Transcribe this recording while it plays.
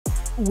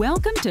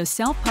Welcome to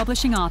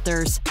Self-Publishing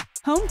Authors,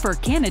 home for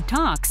candid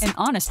talks and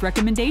honest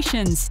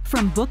recommendations.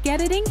 From book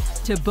editing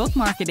to book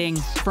marketing,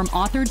 from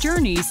author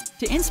journeys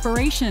to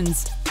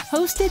inspirations.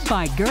 Hosted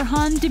by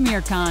Gurhan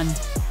Demirkan.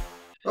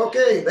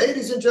 Okay,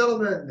 ladies and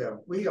gentlemen,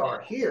 we are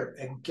here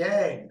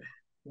again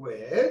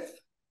with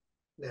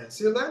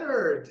Nancy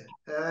Leonard.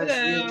 And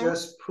she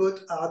just put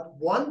out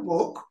one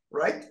book,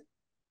 right?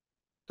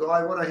 Do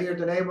I want to hear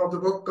the name of the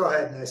book? Go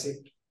ahead,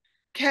 Nancy.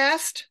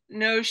 Cast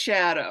No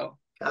Shadow.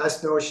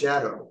 Cast No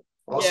Shadow.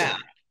 Awesome. Yeah.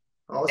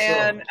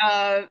 Awesome.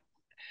 And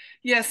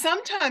yeah,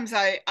 sometimes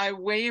I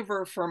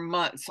waver for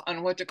months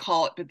on what to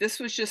call it, but this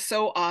was just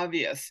so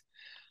obvious.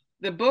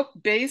 The book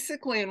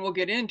basically, and we'll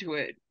get into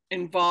it,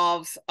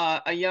 involves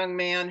a young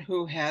man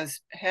who has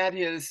had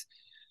his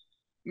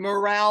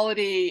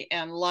morality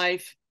and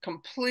life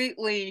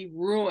completely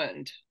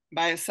ruined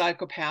by a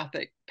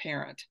psychopathic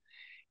parent.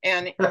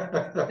 And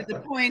to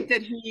the point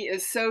that he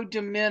is so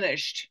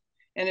diminished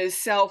in his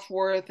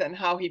self-worth and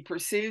how he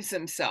perceives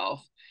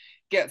himself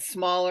gets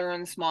smaller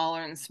and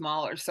smaller and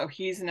smaller. So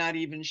he's not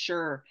even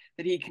sure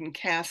that he can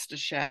cast a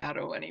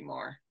shadow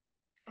anymore.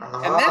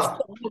 And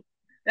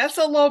that's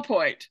a low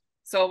point.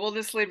 So we'll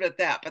just leave it at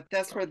that. But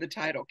that's where the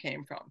title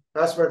came from.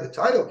 That's where the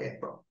title came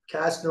from.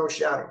 Cast No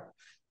Shadow.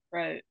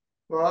 Right.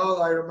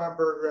 Well, I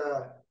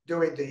remember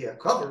doing the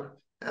cover,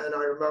 and I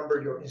remember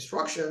your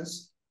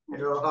instructions, you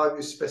know, how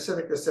you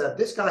specifically said,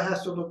 this guy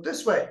has to look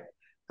this way,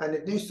 and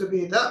it needs to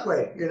be that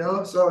way, you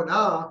know. So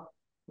now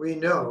we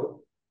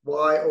know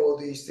why all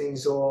these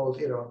things, all,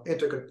 you know,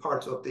 intricate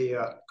parts of the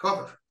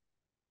cover.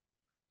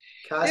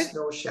 Cast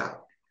No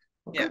Shadow.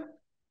 Okay.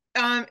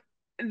 Yeah.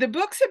 The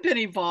books have been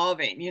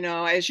evolving, you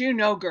know, as you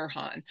know,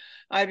 Gurhan.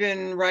 I've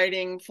been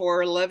writing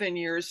for 11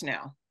 years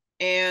now,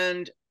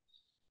 and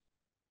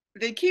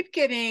they keep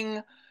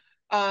getting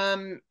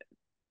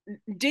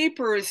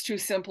deeper is too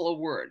simple a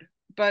word,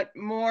 but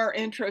more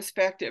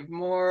introspective,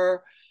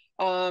 more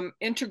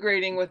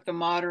integrating with the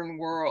modern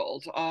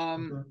world.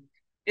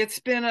 It's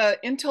been an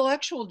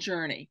intellectual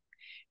journey,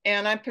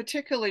 and I'm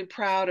particularly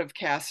proud of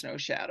Cast No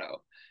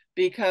Shadow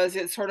because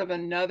it's sort of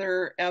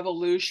another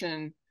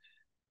evolution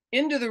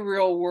into the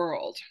real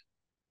world.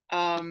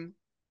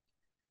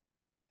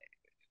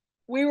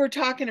 We were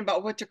talking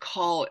about what to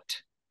call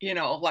it, you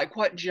know, like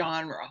what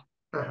genre.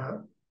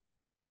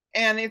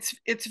 And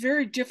it's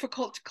very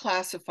difficult to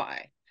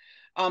classify.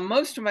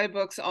 Most of my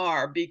books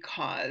are,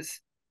 because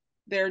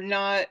they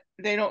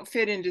don't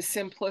fit into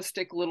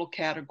simplistic little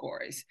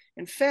categories.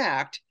 In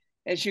fact,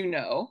 as you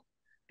know,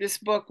 this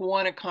book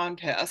won a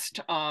contest.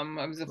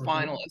 I was a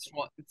finalist,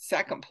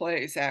 second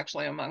place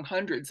actually among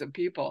hundreds of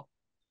people.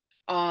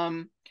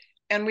 And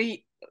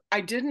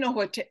I didn't know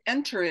what to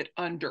enter it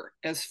under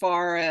as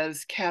far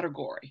as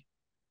category.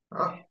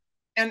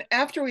 And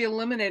after we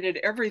eliminated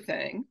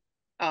everything,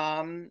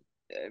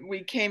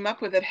 we came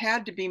up with it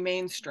had to be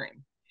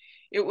mainstream.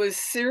 It was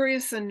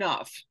serious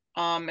enough.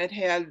 It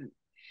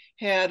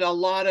had a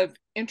lot of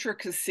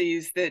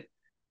intricacies that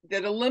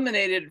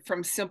eliminated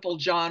from simple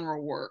genre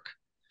work.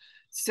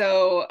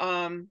 So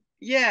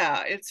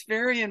yeah, it's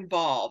very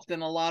involved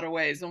in a lot of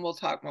ways, and we'll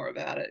talk more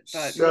about it.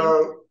 But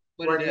so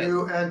when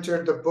you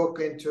entered the book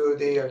into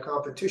the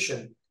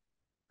competition,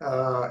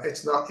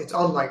 it's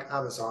unlike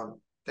Amazon.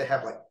 They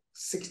have like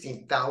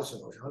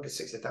 16,000 or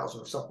 160,000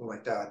 or something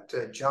like that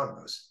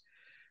genres.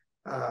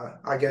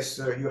 I guess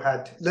you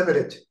had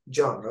limited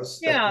genres.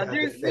 Yeah,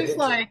 there's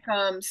like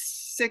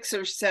 6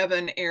 or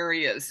 7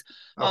 areas.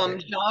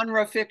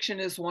 Genre fiction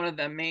is one of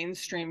them.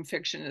 Mainstream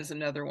fiction is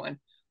another one.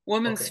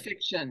 Women's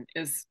fiction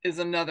is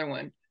another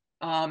one.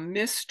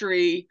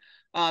 Mystery,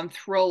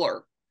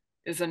 thriller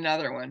is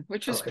another one,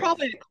 which is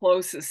probably the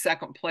closest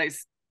second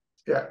place.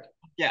 Yeah.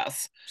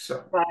 Yes.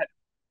 So, but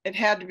it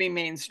had to be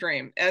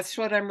mainstream. That's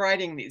what I'm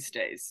writing these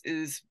days,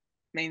 is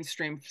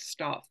mainstream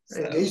stuff.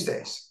 So. These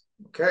days.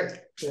 Okay.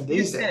 In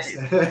these days.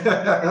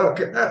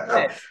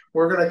 Okay.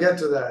 We're going to get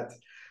to that.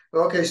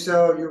 Okay.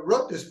 So you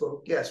wrote this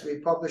book. Yes, we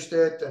published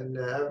it, and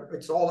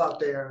it's all out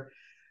there.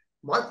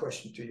 My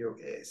question to you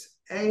is,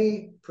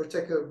 any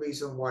particular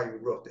reason why you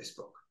wrote this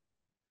book?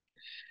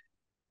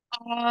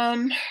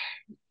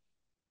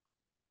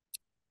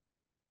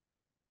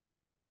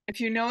 If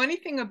you know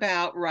anything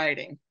about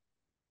writing,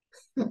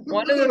 a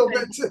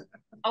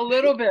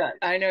little bit.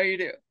 I know you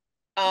do.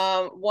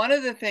 One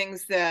of the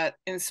things that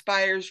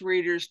inspires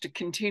readers to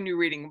continue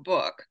reading a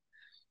book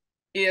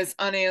is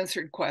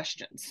unanswered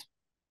questions.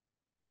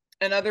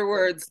 In other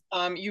words,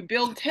 you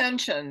build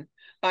tension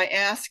by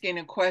asking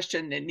a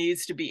question that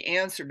needs to be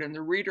answered, and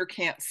the reader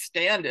can't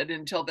stand it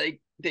until they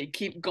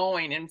keep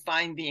going and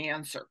find the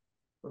answer.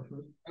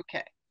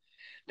 Okay.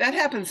 That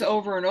happens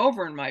over and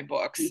over in my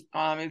books.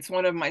 It's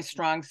one of my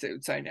strong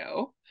suits, I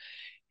know.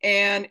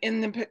 And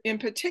in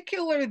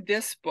particular,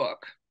 this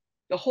book,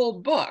 the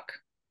whole book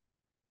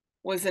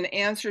was an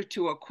answer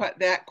to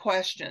that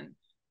question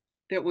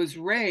that was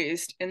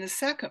raised in the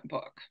second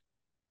book.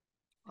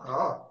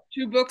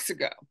 2 books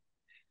ago.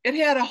 It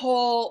had a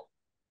whole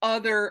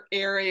other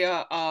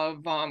area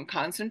of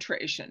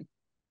concentration.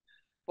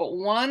 But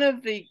one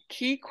of the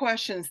key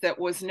questions that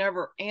was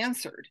never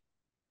answered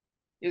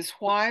is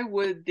why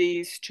would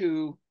these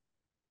two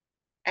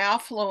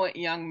affluent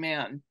young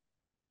men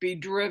be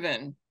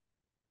driven,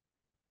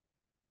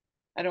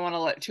 I don't want to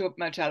let too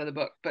much out of the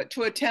book, but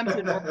to attempt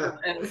an murder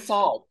and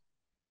assault?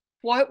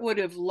 What would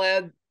have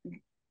led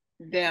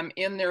them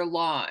in their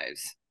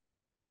lives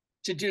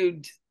to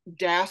do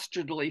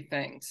dastardly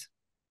things?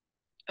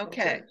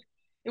 Okay.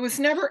 It was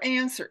never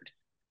answered,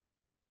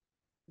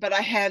 but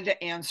I had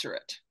to answer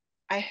it.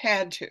 I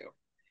had to.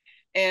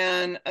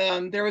 And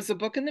there was a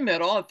book in the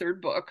middle, a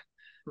third book,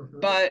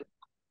 but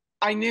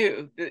I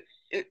knew that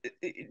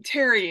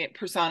Terry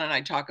Prasanna and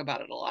I talk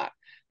about it a lot.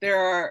 There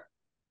are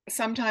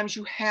sometimes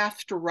you have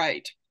to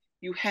write.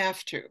 You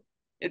have to.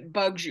 It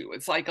bugs you.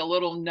 It's like a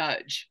little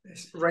nudge.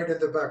 It's right at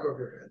the back of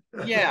your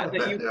head. Yeah,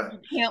 that you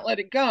can't let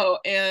it go.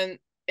 And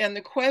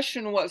the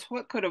question was,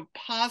 what could have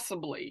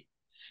possibly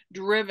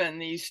driven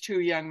these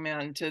two young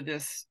men to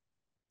this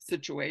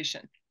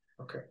situation?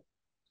 Okay.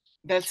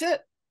 That's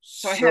it.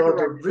 So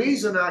the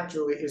reason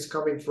actually is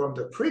coming from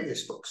the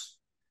previous books.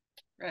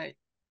 Right.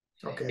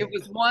 Okay. It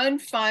was one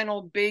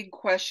final big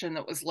question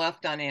that was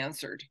left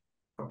unanswered.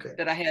 Okay.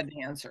 That I had to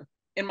answer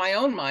in my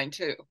own mind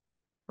too.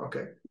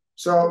 Okay.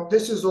 So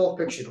this is all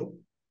fictional,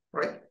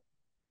 right?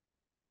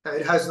 And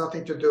it has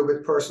nothing to do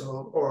with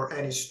personal or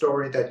any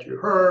story that you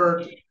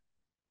heard,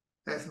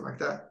 anything like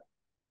that.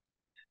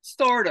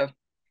 Sort of.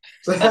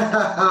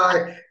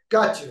 I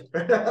got you.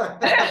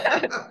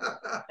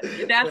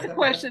 That's the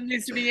question that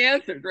needs to be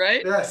answered,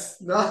 right?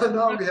 Yes.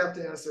 No, we have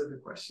to answer the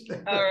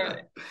question. All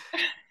right.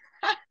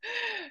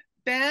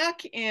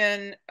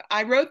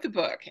 I wrote the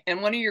book,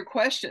 and one of your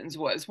questions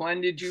was,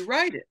 when did you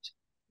write it?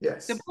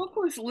 Yes. The book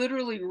was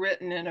literally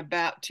written in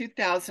about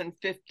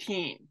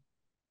 2015.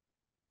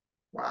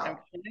 Wow.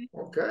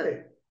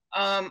 Okay.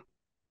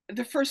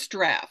 The first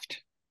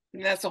draft,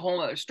 and that's a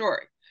whole other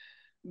story.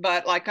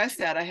 But like I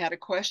said, I had a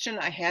question,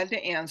 I had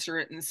to answer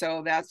it, and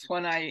so that's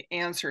when I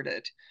answered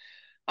it.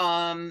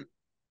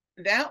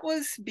 That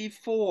was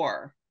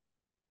before,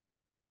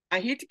 I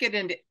hate to get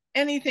into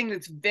anything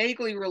that's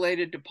vaguely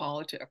related to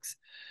politics,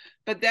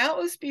 but that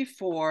was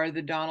before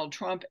the Donald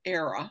Trump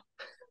era.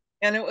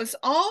 And it was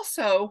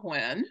also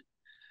when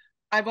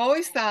I've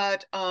always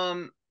thought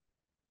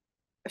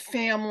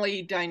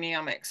family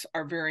dynamics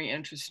are very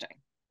interesting.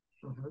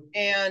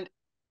 And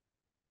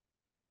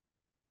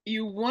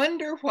you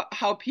wonder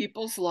how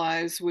people's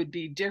lives would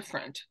be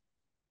different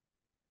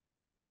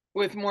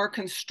with more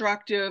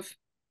constructive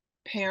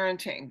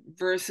parenting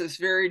versus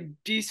very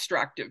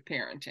destructive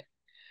parenting.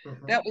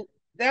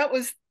 That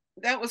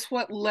was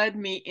what led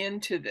me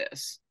into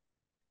this,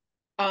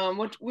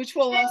 which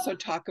we'll also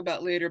talk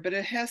about later, but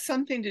it has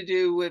something to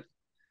do with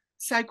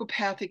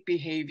psychopathic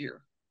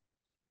behavior.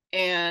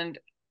 And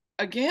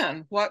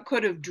again, what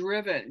could have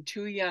driven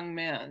two young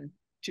men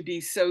to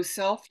be so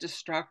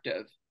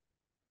self-destructive?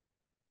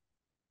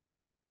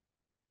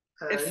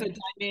 It's the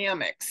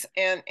dynamics.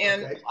 And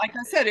like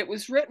I said, it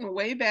was written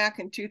way back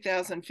in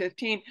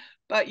 2015,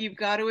 but you've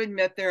got to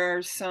admit there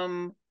are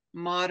some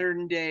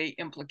modern day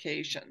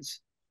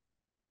implications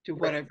to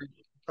whatever.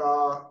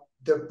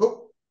 The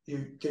book,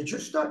 did you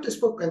start this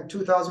book in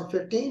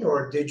 2015,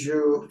 or did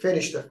you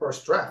finish the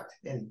first draft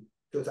in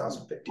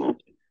 2015?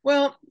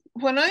 Well,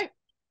 when I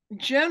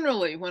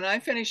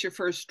finish your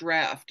first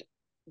draft,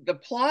 the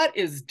plot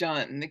is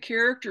done, the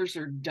characters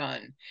are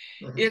done.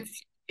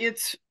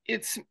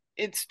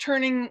 It's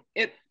turning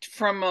it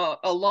from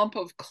a lump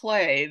of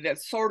clay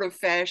that's sort of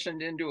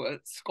fashioned into a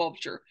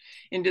sculpture,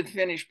 into the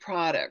finished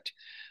product.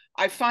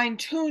 I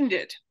fine-tuned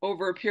it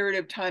over a period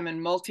of time in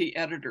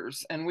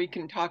multi-editors, and we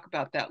can talk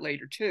about that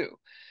later too.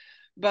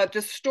 But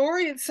the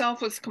story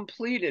itself was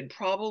completed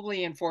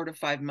probably in 4 to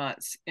 5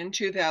 months in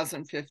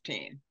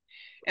 2015.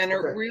 And it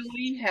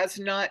really has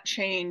not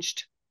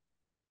changed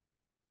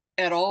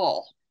at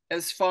all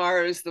as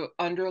far as the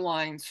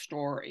underlying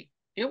story.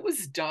 It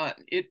was done.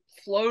 It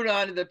flowed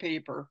onto the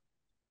paper,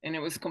 and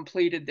it was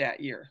completed that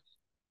year.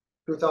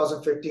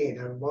 2015.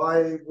 And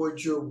why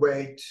would you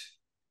wait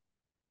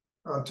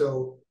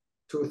until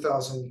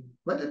 2000?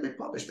 When did we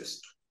publish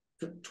this?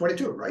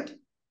 22, right?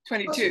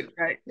 22,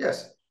 right?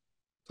 Yes.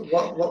 So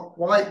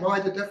why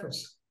the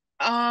difference?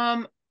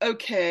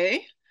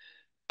 Okay.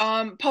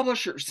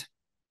 Publishers.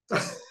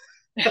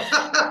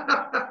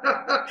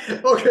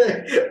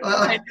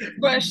 Okay.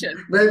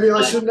 Question. Maybe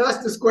I shouldn't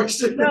ask this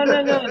question.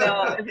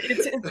 No.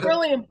 It's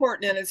really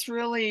important, and it's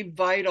really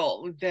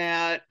vital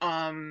that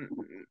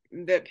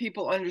that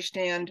people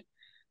understand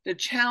the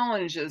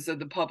challenges of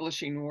the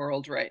publishing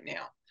world right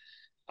now.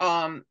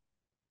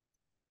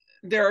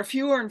 There are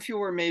fewer and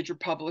fewer major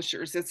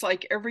publishers. It's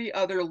like every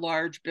other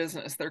large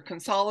business. They're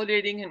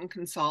consolidating and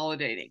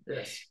consolidating.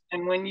 Yes.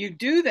 And when you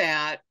do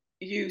that,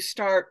 you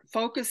start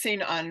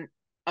focusing on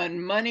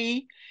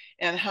money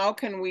and how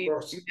can we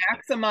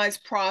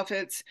maximize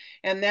profits.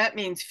 And that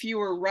means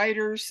fewer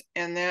writers,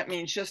 and that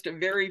means just a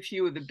very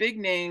few of the big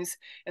names,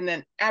 and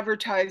then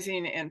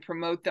advertising and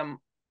promote them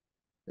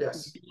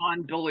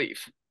beyond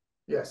belief.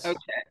 Yes. Okay.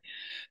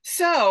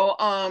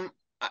 So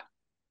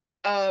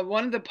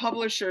one of the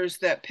publishers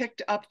that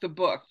picked up the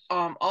book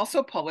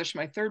also published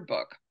my third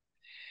book.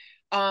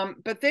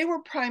 But they were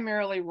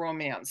primarily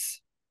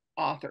romance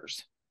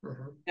authors.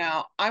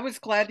 Now, I was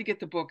glad to get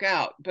the book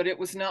out, but it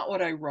was not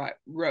what I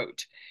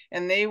wrote.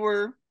 And they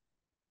were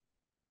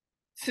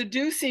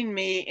seducing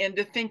me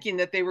into thinking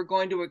that they were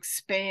going to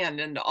expand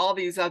into all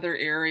these other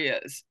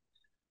areas,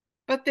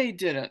 but they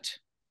didn't.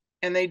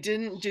 And they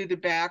didn't do the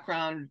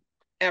background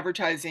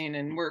advertising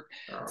and work.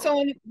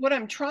 So what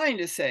I'm trying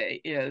to say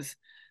is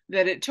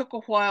that it took a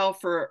while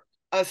for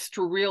us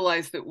to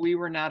realize that we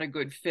were not a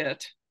good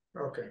fit.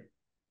 Okay.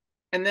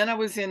 And then I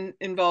was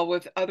involved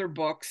with other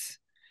books,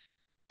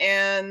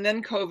 and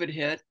then COVID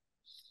hit,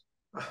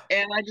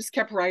 and I just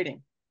kept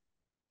writing.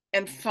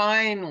 And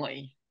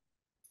finally,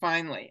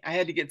 I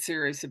had to get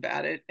serious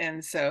about it.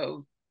 And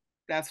so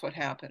that's what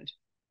happened.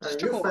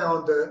 And you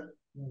found the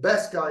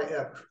best guy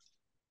ever.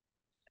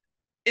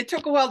 It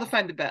took a while to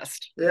find the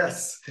best.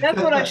 Yes.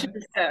 That's what I should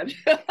have said.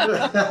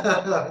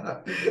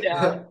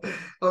 Yeah.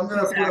 I'm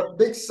going to put a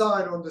big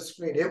sign on the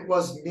screen. It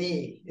was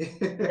me.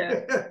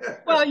 Yeah.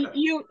 Well,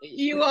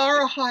 you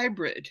are a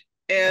hybrid,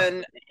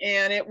 and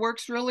it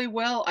works really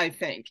well, I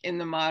think, in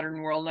the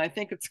modern world. And I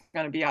think it's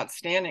going to be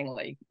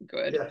outstandingly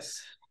good.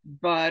 Yes.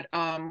 But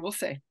we'll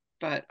see.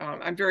 But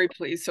I'm very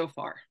pleased so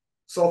far.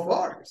 So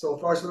far, so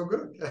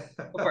good. So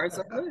far,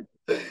 so good.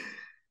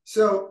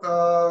 So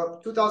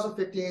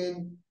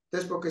 2015,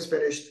 this book is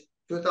finished.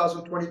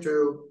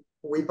 2022,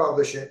 we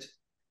publish it.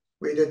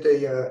 We did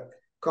the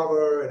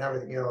cover and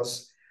everything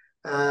else.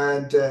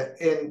 And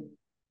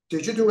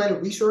did you do any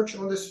research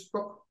on this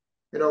book?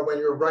 You know, when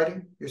you were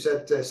writing, you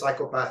said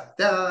psychopath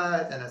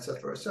that, and et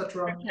cetera, et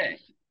cetera. Okay.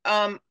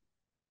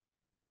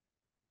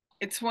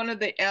 It's one of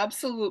the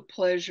absolute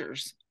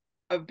pleasures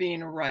of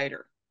being a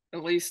writer,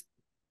 at least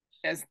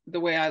as the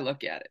way I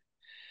look at it,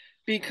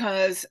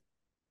 because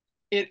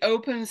it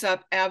opens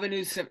up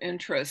avenues of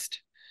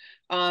interest.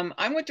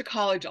 I went to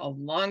college a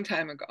long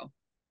time ago,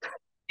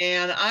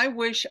 and I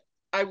wish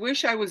I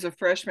was a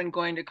freshman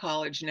going to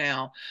college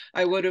now.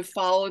 I would have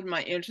followed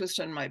my interest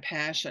and my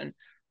passion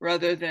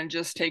rather than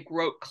just take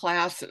rote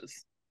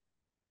classes.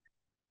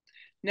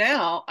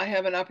 Now I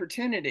have an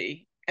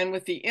opportunity, and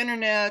with the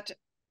internet,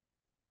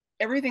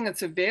 everything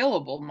that's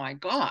available, my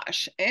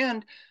gosh,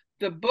 and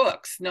the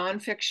books,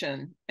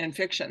 nonfiction and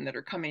fiction that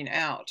are coming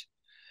out,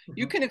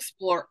 you can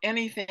explore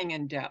anything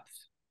in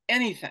depth,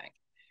 anything.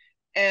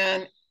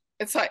 And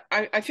it's like,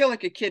 I feel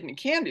like a kid in a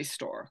candy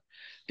store,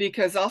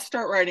 because I'll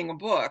start writing a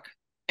book,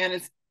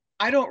 and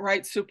I don't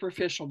write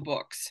superficial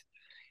books.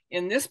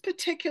 In this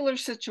particular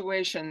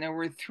situation, there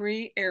were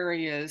 3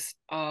 areas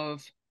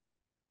of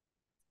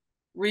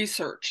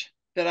research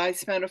that I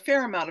spent a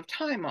fair amount of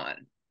time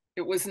on.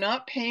 It was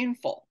not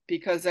painful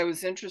because I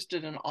was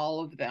interested in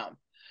all of them.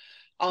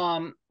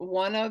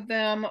 One of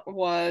them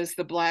was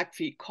the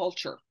Blackfeet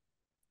culture.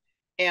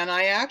 And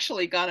I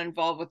actually got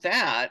involved with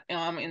that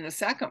in the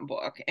second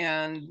book.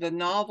 And the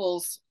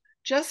novels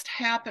just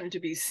happened to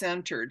be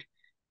centered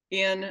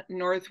in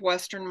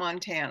northwestern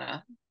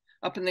Montana,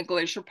 up in the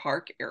Glacier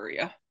Park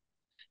area.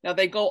 Now,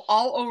 they go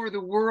all over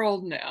the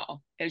world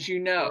now, as you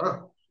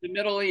know, the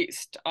Middle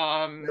East,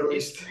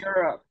 Eastern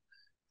Europe,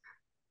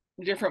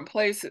 different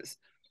places.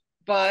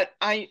 But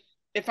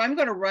if I'm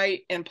going to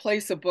write and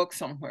place a book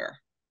somewhere,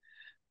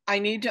 I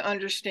need to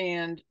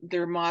understand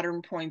their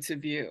modern points of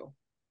view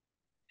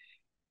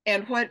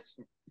and what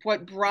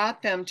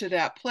brought them to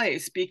that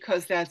place,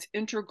 because that's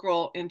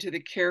integral into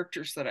the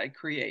characters that I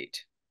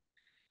create.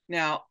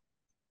 Now,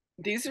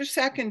 these are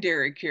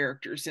secondary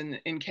characters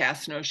in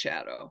Cast No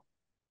Shadow,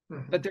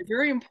 but they're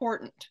very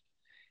important.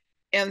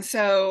 And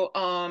so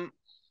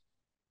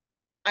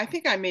I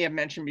think I may have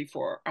mentioned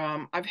before,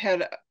 I've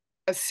had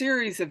a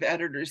series of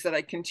editors that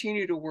I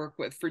continue to work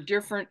with for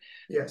different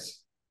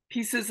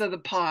pieces of the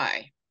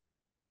pie.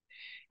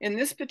 In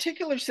this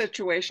particular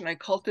situation, I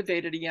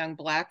cultivated a young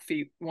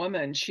Blackfeet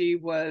woman. She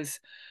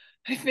was,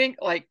 I think,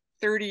 like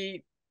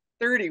 30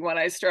 when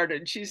I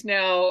started. She's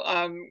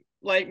now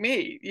like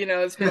me, you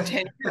know, it's been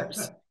 10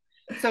 years.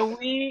 So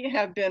we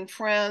have been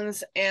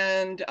friends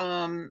and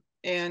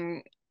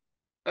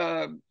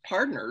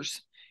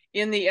partners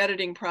in the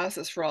editing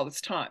process for all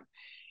this time.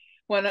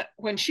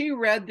 When she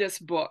read this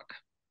book,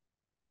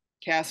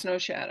 Cast No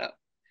Shadow,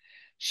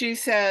 she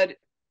said,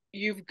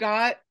 you've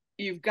got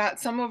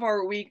some of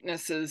our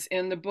weaknesses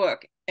in the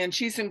book. And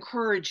she's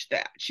encouraged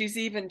that. She's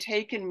even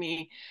taken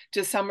me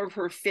to some of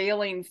her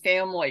failing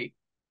family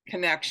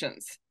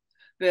connections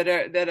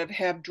that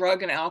have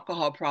drug and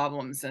alcohol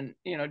problems and,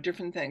 you know,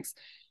 different things.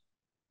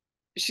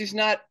 She's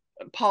not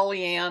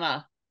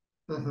Pollyanna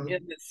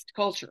in this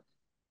culture.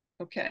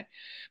 Okay.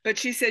 But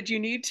she said, you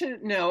need to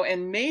know,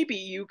 and maybe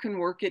you can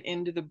work it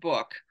into the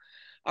book,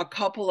 a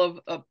couple of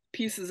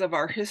pieces of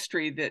our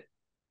history that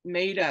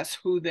made us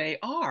who they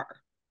are.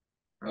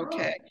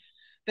 Okay.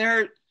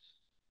 I've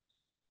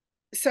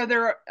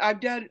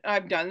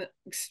done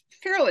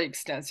fairly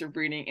extensive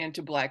reading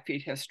into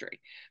Blackfeet history,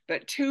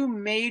 but 2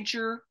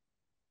 major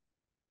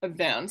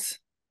events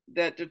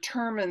that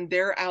determined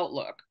their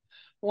outlook.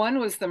 One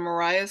was the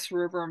Marias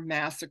River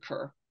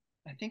Massacre.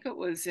 I think it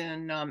was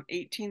in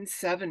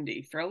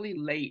 1870, fairly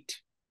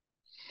late.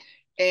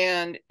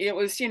 And it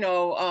was,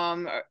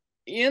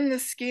 in the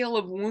scale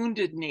of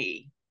Wounded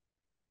Knee.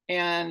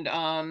 And,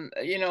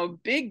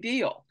 big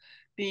deal.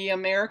 The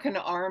American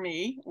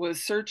Army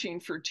was searching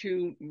for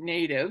two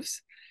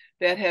natives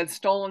that had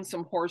stolen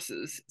some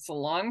horses. It's a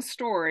long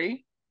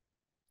story.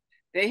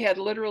 They had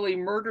literally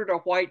murdered a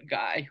white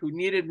guy who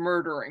needed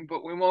murdering,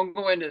 but we won't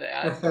go into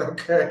that.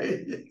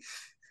 Okay.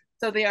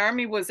 So the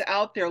Army was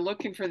out there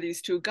looking for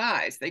these two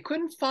guys. They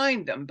couldn't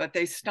find them, but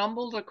they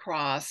stumbled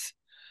across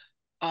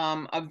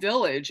a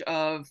village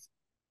of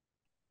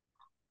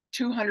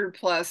 200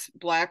 plus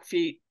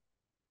Blackfeet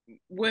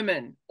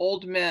women,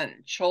 old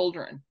men,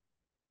 children,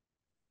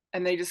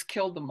 and they just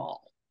killed them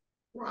all.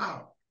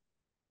 Wow.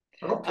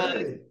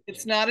 Okay.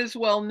 It's not as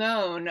well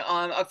known.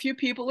 A few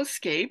people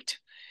escaped.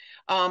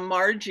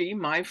 Margie,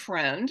 my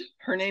friend,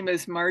 her name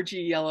is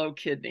Margie Yellow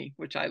Kidney,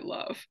 which I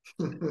love.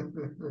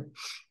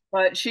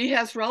 But she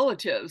has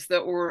relatives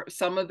that were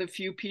some of the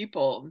few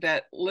people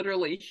that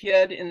literally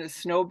hid in the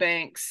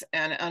snowbanks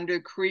and under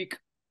creek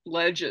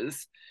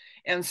ledges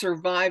and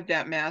survived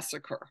that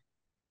massacre.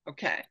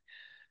 Okay.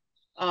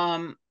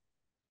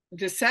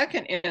 The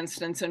second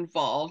instance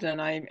involved,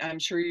 and I'm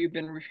sure you've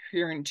been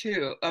hearing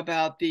too,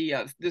 about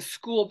the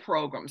school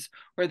programs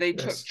where they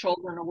took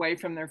children away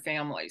from their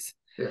families.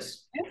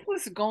 Yes. This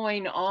was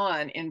going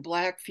on in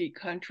Blackfeet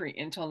country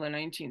until the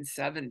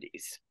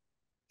 1970s.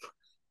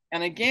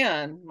 And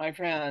again, my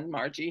friend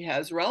Margie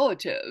has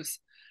relatives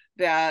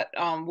that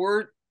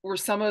were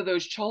some of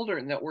those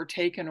children that were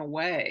taken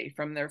away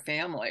from their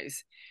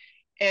families.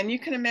 And you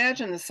can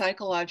imagine the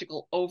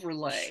psychological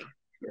overlay.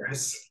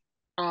 Yes.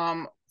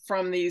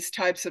 From these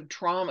types of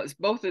traumas,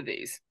 both of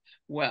these.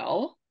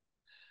 Well,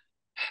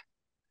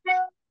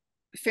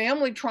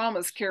 family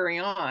traumas carry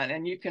on,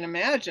 and you can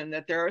imagine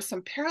that there are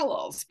some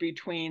parallels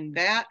between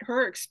that,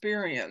 her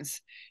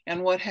experience,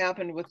 and what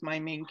happened with my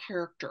main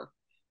character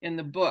in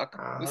the book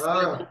with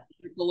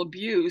psychological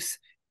abuse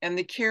and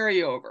the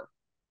carryover.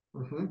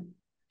 Mm-hmm.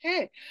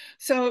 Okay,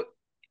 so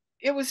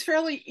it was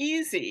fairly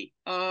easy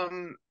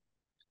to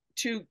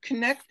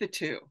connect the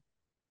two.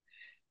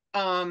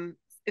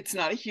 It's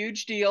not a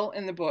huge deal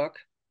in the book,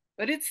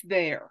 but it's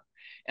there.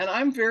 And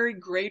I'm very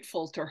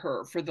grateful to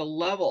her for the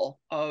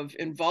level of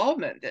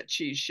involvement that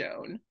she's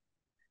shown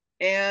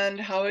and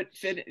how it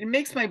fit. It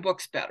makes my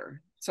books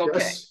better. It's okay.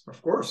 Yes,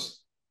 of course.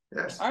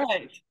 Yes. All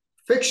right.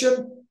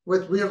 Fiction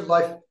with real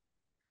life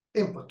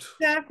input.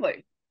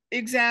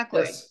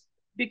 Exactly. Yes.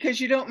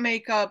 Because you don't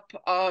make up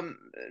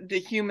the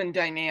human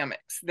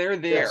dynamics. They're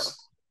there.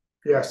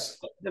 Yes.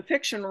 The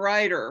fiction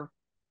writer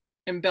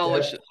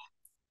embellishes. Yes.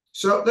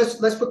 So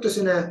let's put this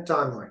in a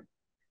timeline.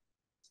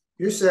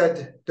 You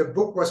said the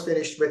book was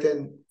finished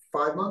within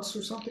 5 months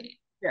or something?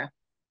 Yeah.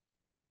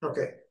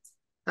 Okay.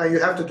 And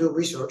you have to do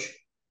research.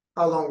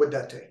 How long would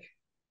that take?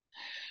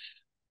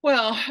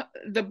 Well,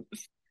 the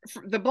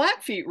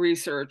Blackfeet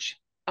research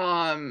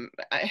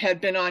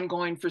had been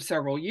ongoing for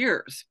several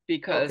years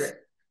because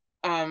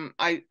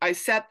I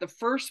set the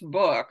first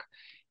book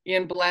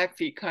in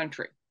Blackfeet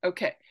country.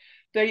 Okay.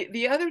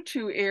 The other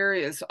two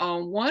areas,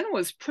 one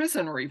was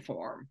prison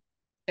reform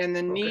and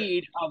the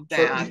need of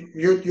that. So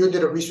you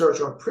did a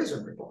research on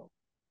prison reform.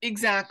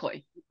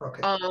 Exactly.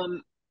 Okay.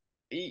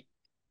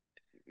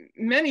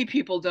 Many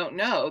people don't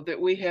know that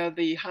we have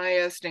the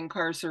highest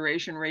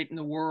incarceration rate in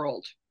the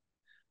world,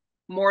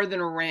 more than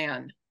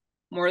Iran,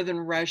 more than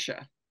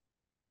Russia.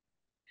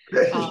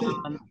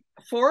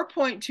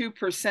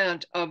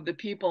 4.2% of the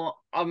people,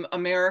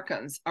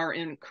 Americans, are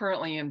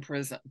currently in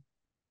prison.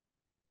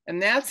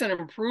 And that's an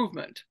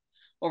improvement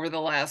over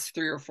the last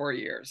 3 or 4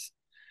 years.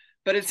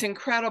 But it's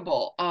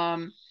incredible.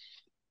 I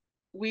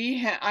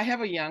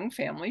have a young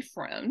family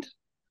friend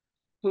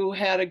who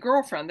had a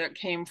girlfriend that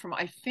came from,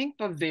 I think,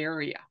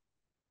 Bavaria.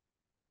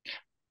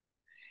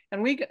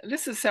 And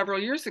this is several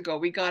years ago,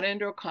 we got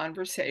into a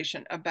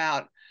conversation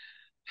about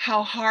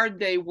how hard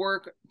they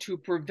work to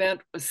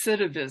prevent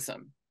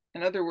recidivism.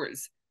 In other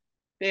words,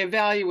 they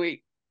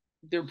evaluate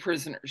their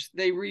prisoners,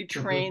 they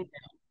retrain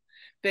them,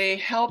 they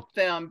help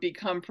them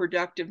become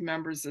productive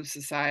members of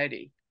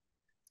society.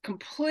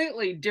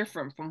 Completely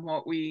different from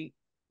what we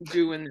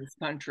do in this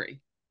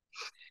country.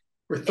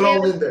 We're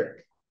thrown in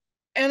there.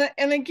 And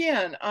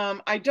again,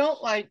 I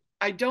don't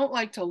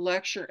like to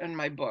lecture in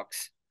my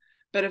books,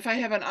 but if I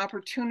have an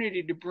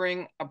opportunity to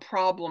bring a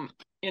problem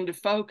into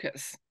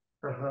focus,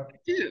 I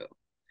do.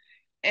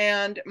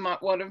 And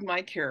one of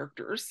my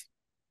characters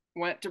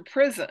went to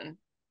prison,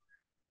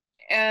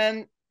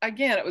 and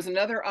again, it was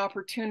another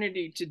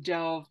opportunity to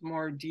delve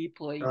more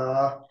deeply.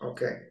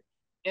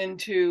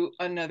 Into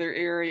another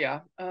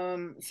area.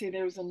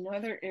 There's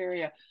another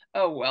area.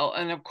 Oh, well,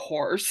 and of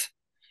course,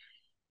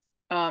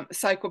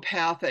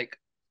 psychopathic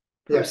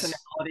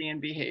personality and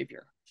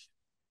behavior.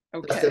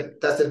 Okay.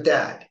 That's the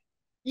dad.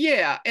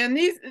 Yeah, and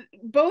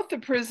both the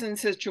prison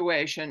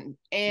situation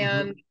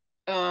and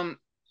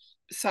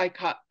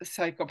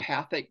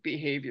psychopathic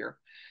behavior,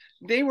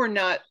 they were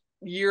not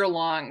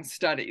year-long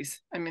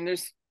studies. I mean,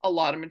 there's a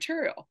lot of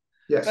material.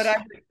 Yes. But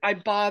I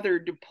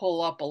bothered to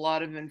pull up a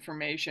lot of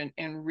information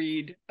and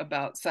read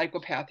about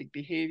psychopathic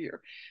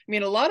behavior. I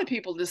mean, a lot of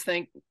people just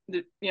think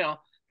that, you know,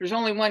 there's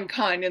only one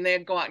kind and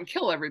they'd go out and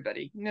kill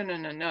everybody. No, no,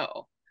 no,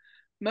 no.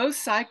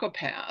 Most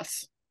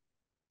psychopaths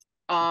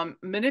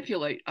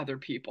manipulate other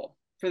people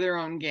for their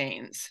own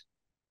gains.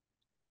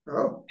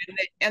 Oh.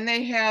 And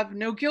they have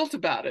no guilt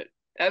about it.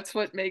 That's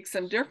what makes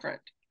them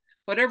different.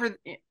 Whatever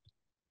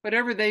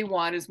they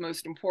want is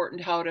most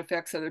important. How it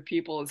affects other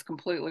people is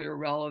completely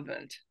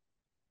irrelevant.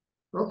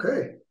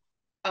 Okay.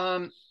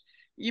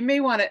 You may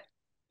want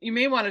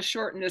to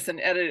shorten this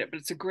and edit it, but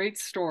it's a great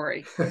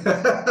story.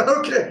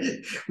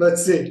 Okay,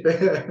 let's see.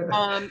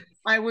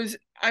 I was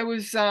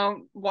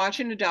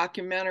watching a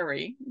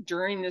documentary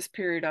during this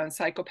period on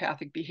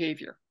psychopathic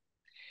behavior.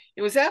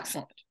 It was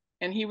excellent.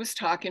 And he was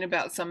talking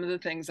about some of the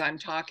things I'm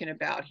talking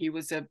about. He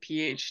was a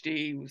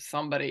PhD,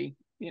 somebody,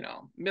 you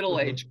know,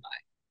 middle-aged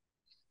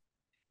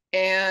guy.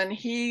 And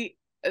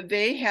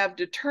they have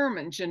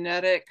determined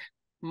genetic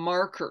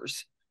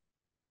markers.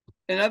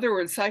 In other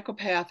words,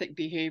 psychopathic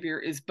behavior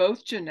is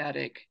both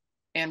genetic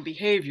and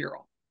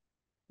behavioral.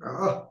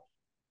 Oh.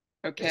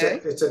 Okay.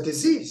 It's a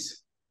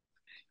disease.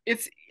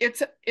 It's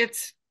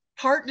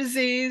part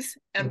disease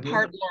and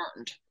part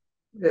learned.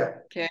 Yeah.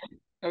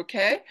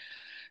 Okay.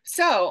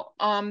 So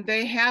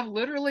they have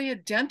literally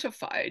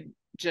identified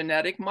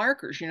genetic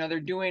markers. You know,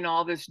 they're doing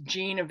all this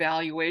gene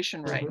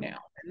evaluation right now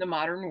in the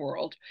modern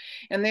world.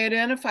 And they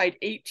identified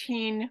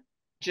 18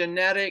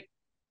 genetic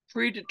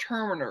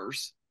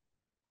predeterminers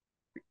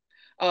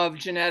of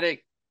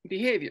genetic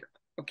behavior.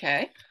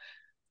 Okay.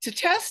 To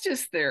test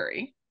his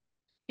theory,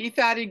 he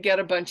thought he'd get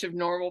a bunch of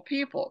normal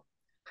people.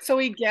 So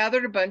he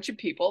gathered a bunch of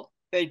people.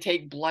 They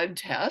take blood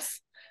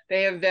tests.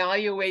 They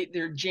evaluate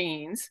their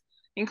genes,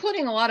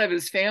 including a lot of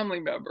his family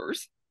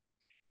members.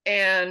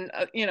 And,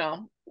 you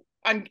know,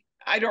 I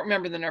don't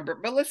remember the number,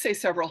 but let's say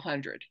several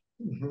hundred.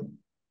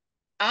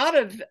 Out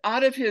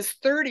of his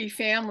 30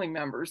 family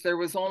members, there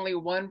was only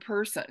one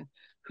person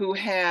who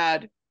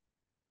had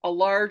a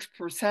large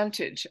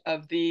percentage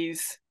of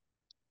these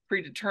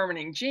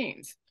predetermining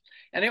genes.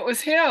 And it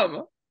was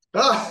him.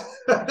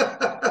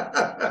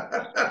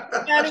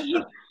 And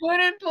he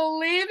couldn't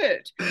believe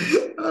it.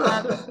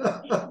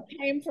 He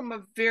came from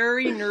a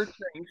very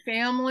nurturing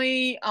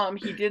family.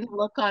 He didn't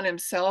look on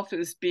himself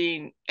as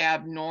being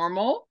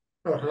abnormal.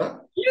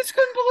 He just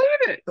couldn't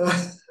believe it.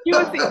 He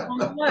was the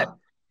only one.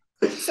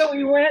 So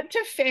he went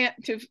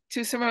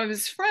to some of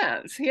his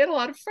friends. He had a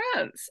lot of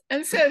friends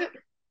and said,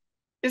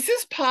 "Is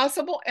this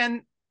possible?"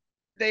 And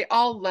they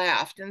all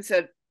laughed and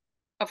said,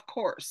 "Of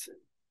course.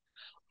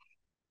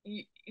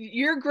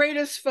 Your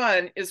greatest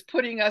fun is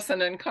putting us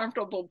in an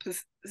uncomfortable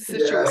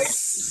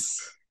situations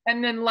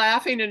and then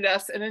laughing at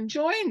us and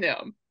enjoying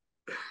them."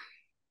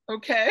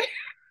 Okay.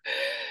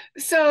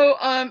 So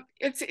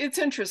it's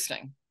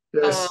interesting.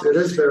 Yes, it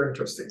is very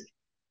interesting.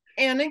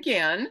 And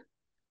again,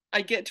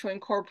 I get to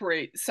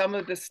incorporate some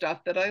of the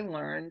stuff that I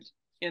learned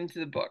into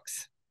the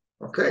books.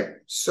 Okay,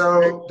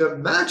 so the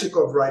magic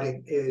of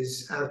writing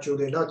is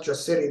actually not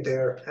just sitting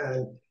there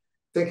and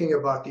thinking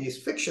about these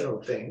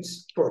fictional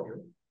things for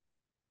you.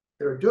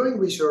 You're doing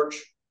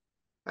research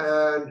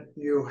and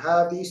you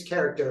have these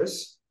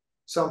characters,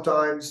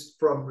 sometimes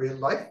from real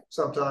life,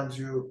 sometimes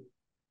you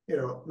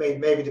know,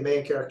 maybe the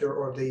main character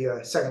or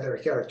the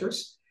secondary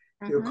characters.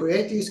 You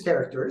create these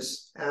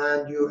characters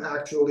and you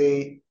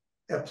actually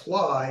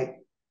apply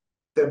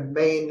the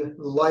main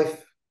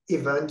life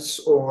events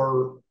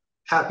or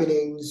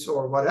happenings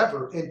or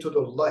whatever into the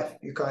life.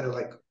 You kind of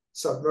like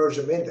submerge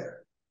them in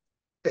there.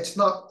 It's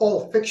not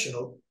all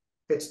fictional.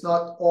 It's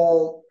not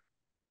all,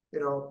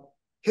 you know,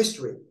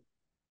 history.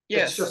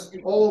 Yes. It's just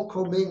all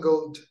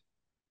commingled.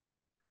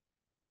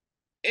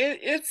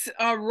 It's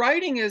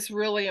writing is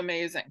really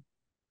amazing.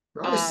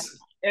 Nice.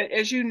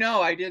 As you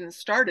know, I didn't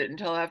start it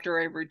until after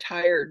I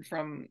retired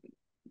from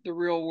the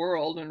real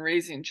world and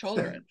raising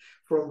children.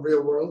 From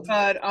real world.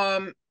 But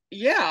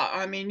yeah,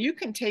 I mean, you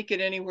can take it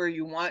anywhere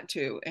you want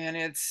to, and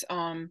it's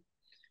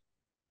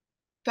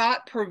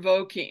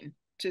thought-provoking,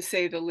 to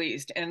say the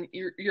least. And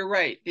you're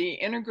right, the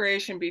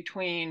integration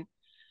between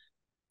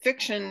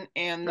fiction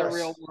and the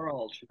real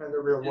world. And the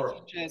real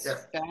world. Just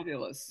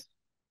fabulous.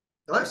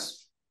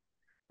 Nice.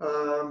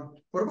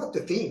 What about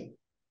the theme?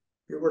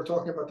 You were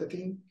talking about the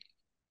theme?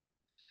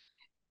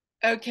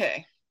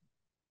 Okay.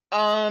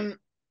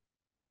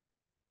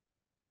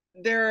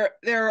 There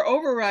are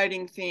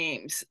overriding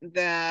themes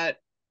that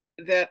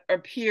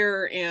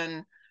appear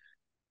in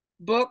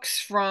books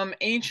from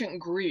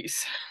ancient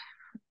Greece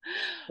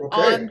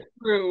on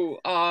through.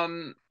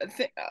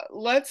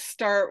 Let's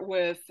start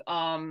with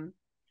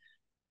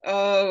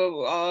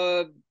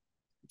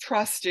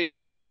trust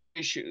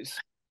issues.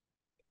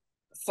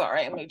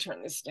 Sorry, let me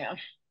turn this down.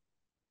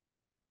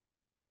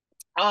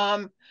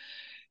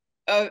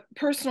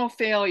 Personal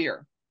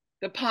failure,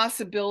 the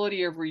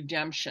possibility of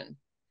redemption,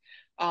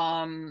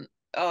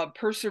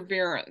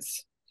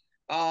 perseverance,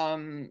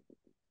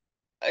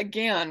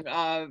 again,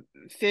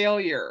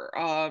 failure.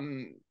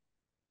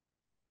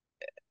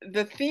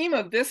 The theme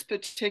of this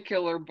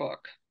particular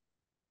book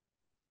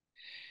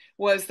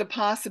was the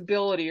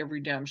possibility of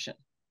redemption.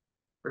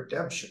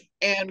 Redemption.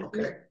 And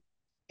okay.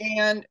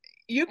 And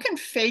you can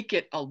fake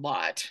it a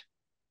lot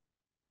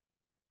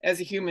as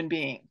a human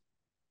being.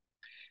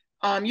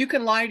 You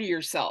can lie to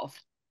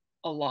yourself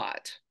a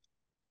lot.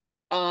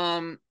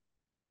 But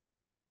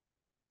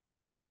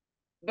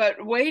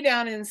way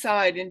down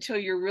inside, until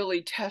you're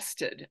really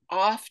tested,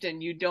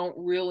 often you don't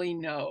really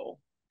know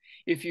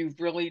if you've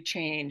really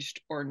changed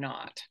or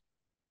not.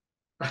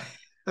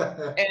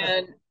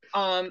 And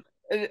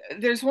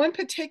there's one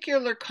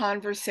particular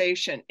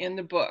conversation in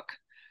the book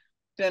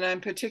that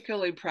I'm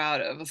particularly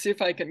proud of. Let's see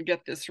if I can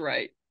get this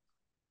right.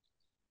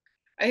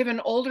 I have an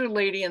older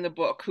lady in the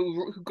book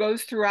who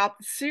goes throughout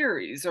the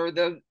series, or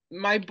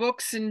my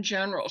books in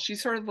general.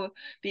 She's sort of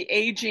the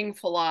aging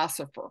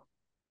philosopher.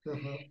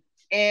 Mm-hmm.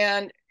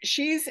 And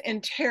she's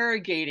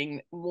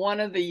interrogating one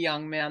of the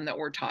young men that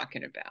we're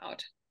talking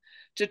about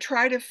to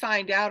try to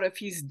find out if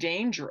he's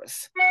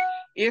dangerous,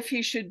 if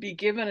he should be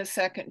given a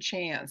second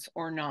chance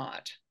or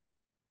not.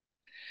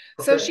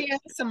 Okay. So she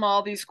asks him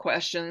all these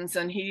questions,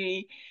 and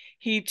he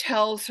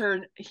tells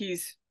her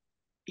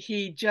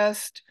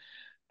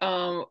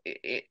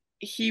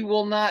he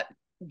will not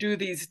do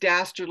these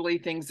dastardly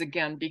things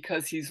again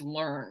because he's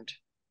learned.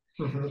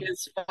 Mm-hmm.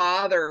 His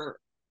father,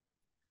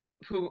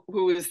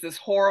 who is this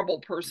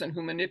horrible person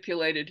who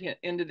manipulated him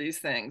into these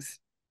things,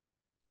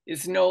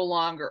 is no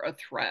longer a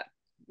threat.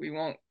 We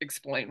won't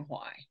explain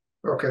why.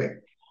 Okay.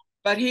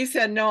 But he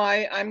said, no,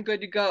 I'm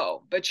good to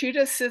go. But she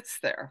just sits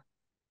there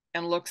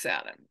and looks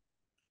at him.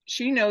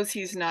 She knows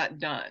he's not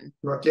done.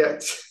 Not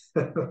yet.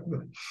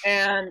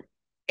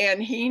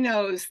 And he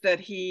knows that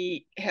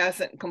he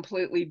hasn't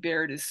completely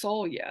bared his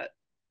soul yet.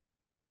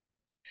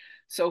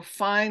 So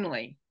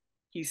finally,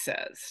 he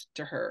says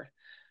to her,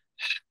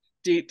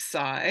 deep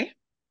sigh.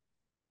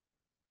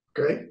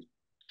 Okay.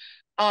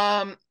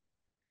 And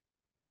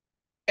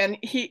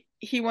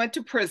he went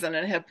to prison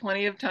and had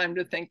plenty of time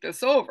to think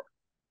this over.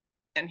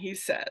 And he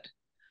said,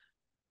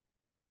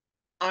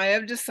 I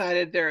have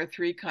decided there are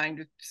three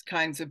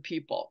kinds of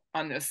people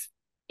on this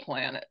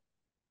planet.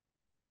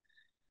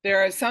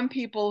 There are some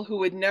people who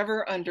would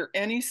never, under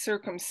any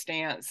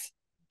circumstance,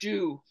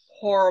 do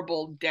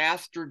horrible,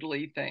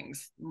 dastardly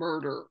things,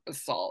 murder,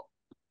 assault,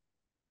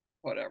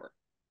 whatever.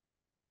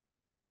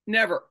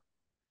 Never.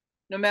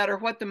 No matter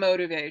what the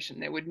motivation,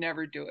 they would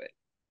never do it.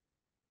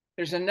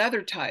 There's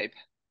another type,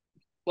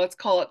 let's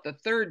call it the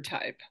third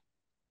type,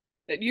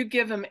 that you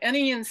give them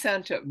any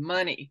incentive,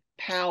 money,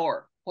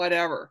 power,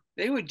 whatever,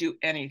 they would do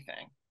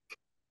anything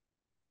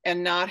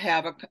and not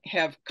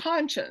have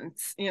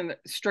conscience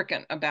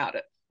stricken about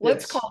it.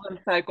 Let's call them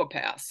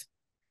psychopaths.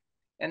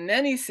 And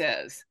then he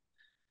says,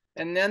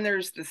 and then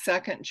there's the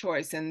second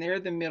choice, and they're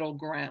the middle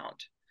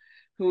ground,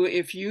 who,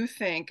 if you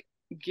think,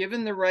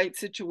 given the right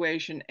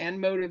situation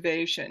and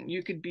motivation,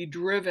 you could be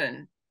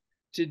driven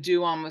to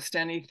do almost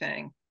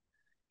anything.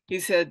 He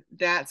said,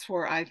 that's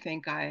where I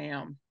think I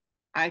am.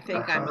 I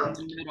think I'm in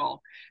the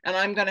middle, and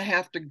I'm going to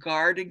have to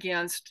guard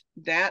against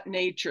that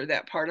nature,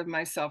 that part of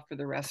myself, for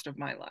the rest of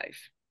my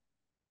life.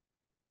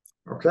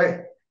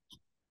 Okay.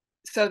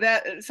 So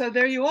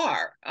there you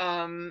are.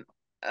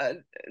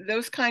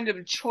 Those kind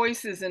of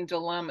choices and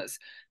dilemmas,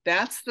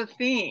 that's the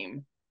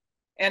theme.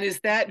 And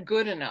is that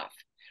good enough?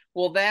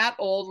 Will that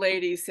old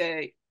lady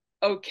say,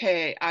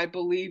 okay, I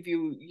believe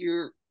you,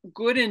 you're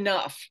good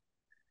enough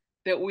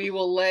that we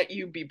will let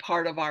you be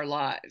part of our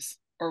lives?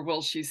 Or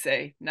will she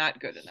say, not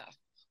good enough?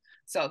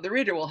 So the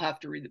reader will have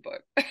to read the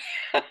book.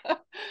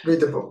 Read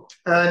the book.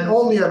 And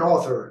only an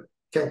author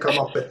can come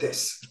up with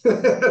this.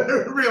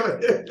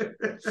 Really.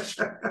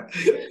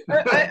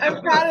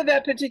 I'm proud of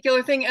that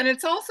particular thing. And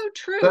it's also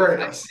true. Very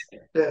nice.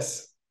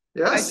 Yes.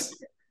 Yes.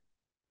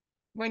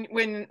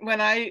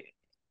 When I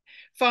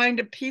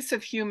find a piece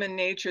of human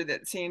nature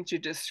that seems to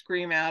just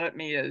scream out at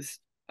me as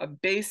a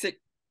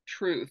basic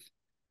truth,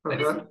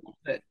 put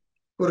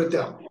it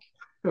down.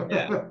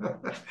 Yeah.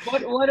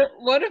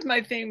 One of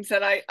my themes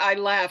that I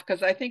laugh,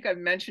 because I think I've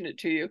mentioned it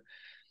to you,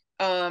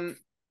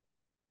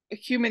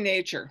 human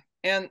nature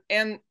and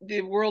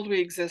the world we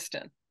exist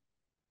in,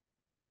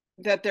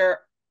 that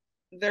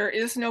there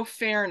is no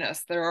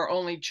fairness, there are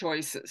only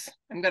choices.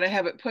 I'm going to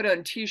have it put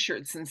on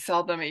t-shirts and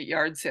sell them at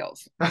yard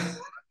sales.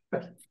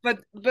 but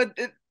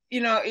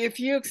if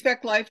you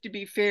expect life to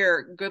be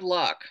fair, good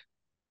luck.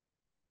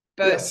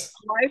 But yes,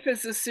 life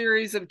is a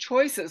series of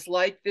choices,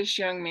 like this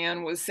young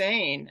man was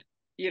saying.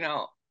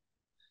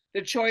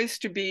 The choice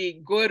to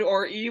be good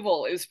or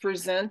evil is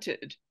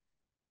presented,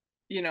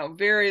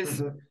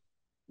 various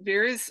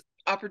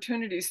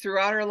opportunities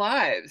throughout our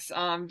lives,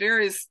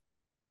 various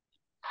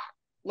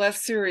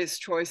less serious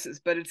choices,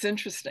 but it's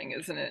interesting,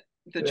 isn't it?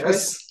 The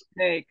choices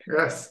we make.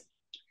 Yes.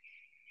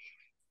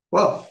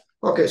 Well,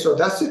 okay, so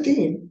that's the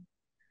theme.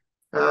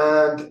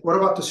 And what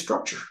about the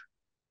structure?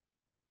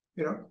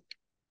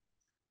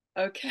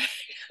 Okay.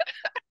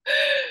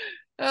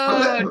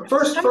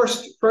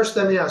 First,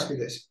 let me ask you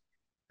this.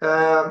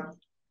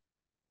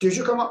 Did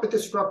you come up with the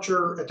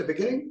structure at the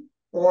beginning,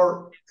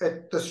 or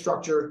the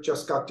structure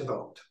just got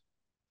developed?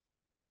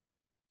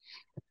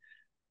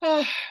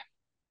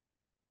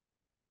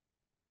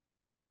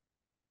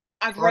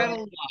 I've read a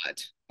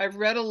lot. I've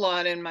read a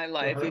lot in my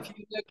life. If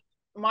you look,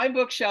 my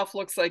bookshelf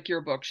looks like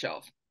your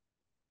bookshelf.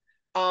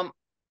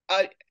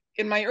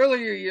 In my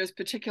earlier years,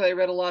 particularly, I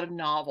read a lot of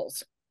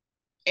novels,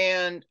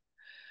 and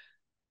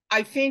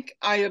I think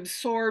I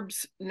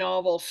absorbed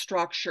novel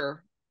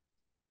structure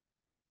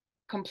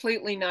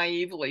completely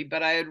naively,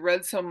 but I had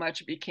read so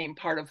much it became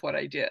part of what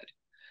I did.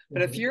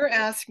 But if you're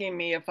asking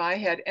me if I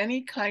had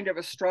any kind of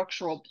a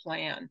structural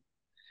plan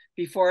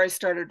before I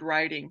started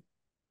writing,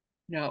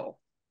 no.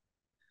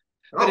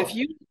 But if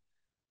you,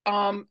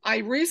 I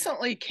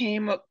recently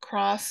came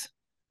across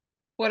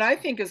what I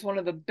think is one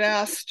of the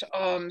best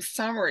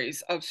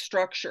summaries of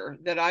structure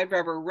that I've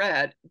ever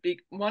read.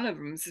 One of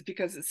them is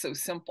because it's so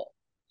simple.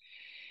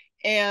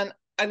 And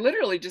I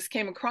literally just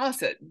came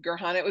across it,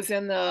 Gerhan. It was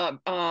in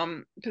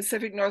the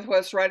Pacific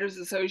Northwest Writers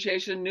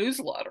Association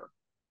newsletter.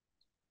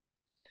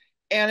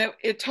 And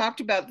it talked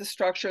about the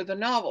structure of the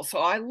novel. So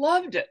I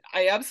loved it.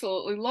 I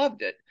absolutely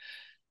loved it.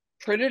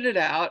 Printed it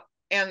out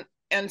and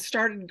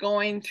started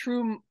going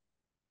through.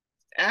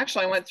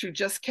 Actually, I went through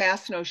Just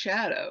Cast No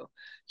Shadow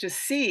to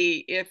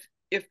see if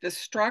the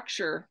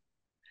structure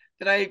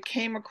that I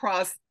came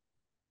across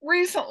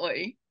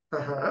recently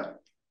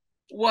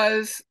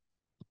was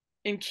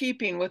in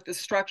keeping with the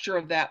structure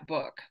of that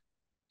book.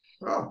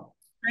 Oh.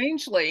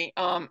 Strangely,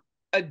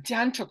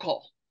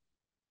 identical.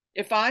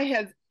 If I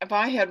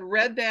had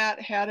read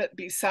that, had it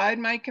beside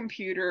my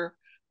computer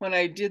when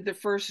I did the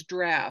first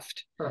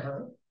draft,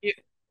 it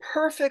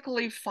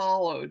perfectly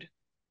followed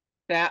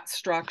that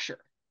structure.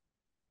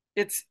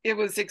 It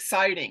was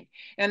exciting.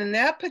 And in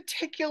that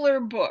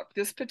particular book,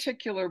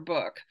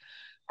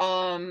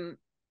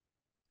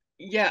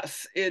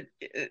 yes,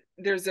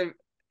 there's a,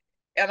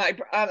 and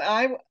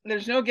I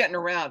there's no getting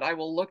around. I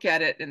will look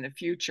at it in the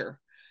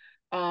future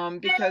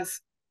because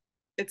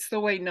it's the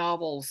way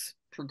novels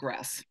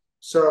progress.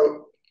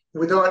 So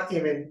without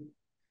even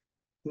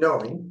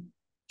knowing,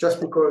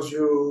 just because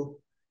you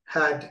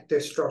had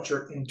the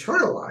structure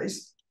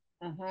internalized,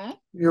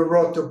 you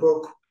wrote the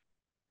book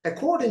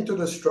according to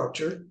the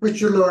structure, which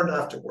you learned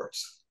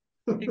afterwards.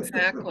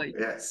 Exactly.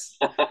 Yes.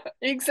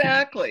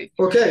 Exactly.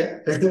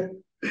 Okay.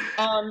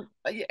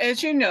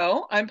 As you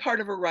know, I'm part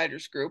of a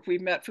writers group.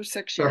 We've met for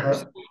 6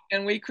 years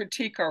and we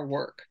critique our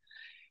work.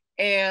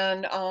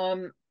 And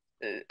I'm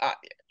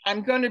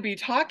going to be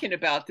talking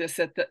about this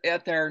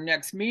at our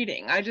next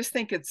meeting. I just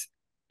think it's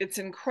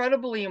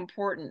incredibly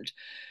important.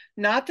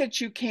 Not that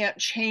you can't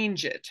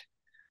change it,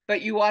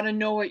 but you ought to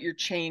know what you're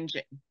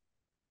changing.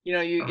 You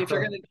know,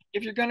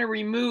 if you're gonna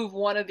remove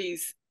one of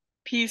these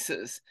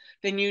pieces,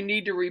 then you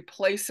need to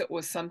replace it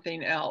with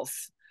something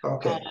else.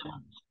 Okay.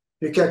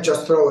 You can't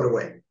just throw it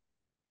away.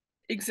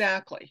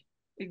 Exactly.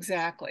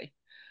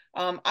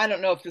 I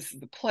don't know if this is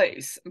the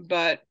place,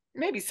 but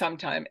maybe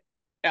sometime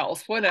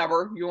else,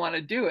 whenever you want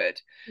to do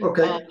it.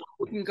 Okay.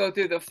 We can go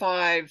through the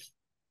 5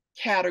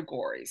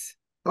 categories.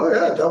 Oh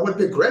yeah, that would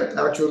be great.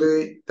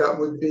 Actually, that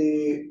would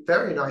be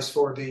very nice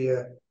for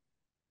the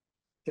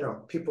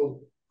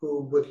people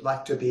who would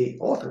like to be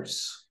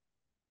authors.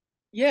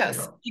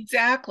 Yes,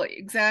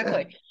 exactly.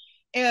 Yeah.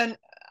 And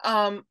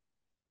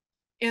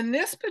in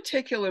this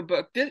particular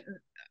book,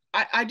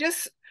 I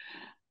just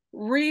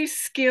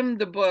re-skimmed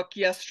the book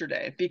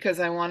yesterday because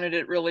I wanted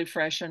it really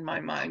fresh in my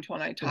mind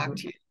when I talked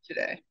to you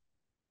today.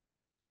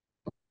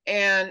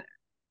 And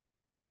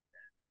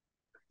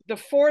the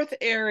 4th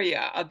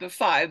area of the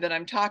 5 that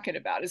I'm talking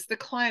about is the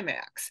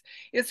climax.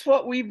 It's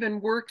what we've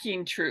been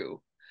working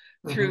through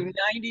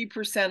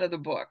 90% of the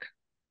book.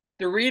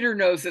 The reader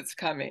knows it's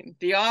coming.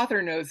 The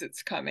author knows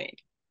it's coming.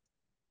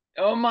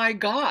 Oh my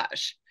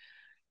gosh.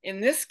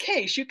 In this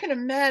case, you can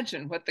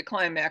imagine what the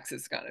climax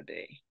is going to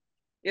be.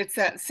 It's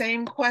that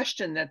same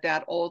question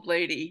that old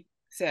lady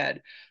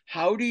said.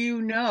 How do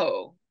you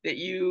know that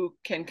you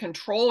can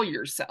control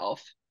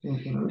yourself?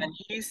 And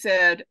he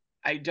said,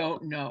 I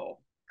don't know.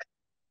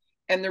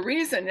 And the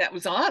reason, that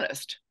was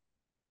honest,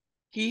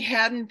 he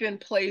hadn't been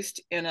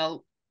placed in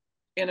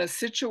a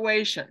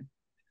situation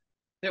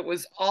that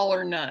was all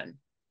or none.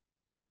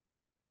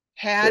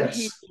 How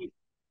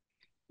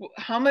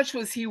much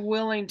was he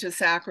willing to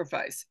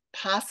sacrifice?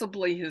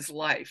 Possibly his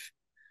life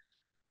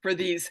for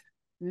these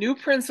new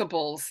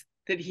principles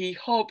that he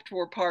hoped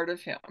were part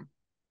of him.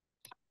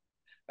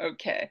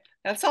 Okay,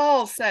 that's all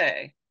I'll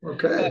say.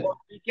 Okay. But when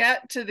we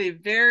get to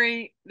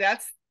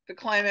that's the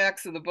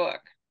climax of the book.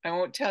 I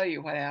won't tell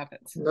you what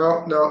happens.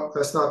 No,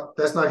 let's not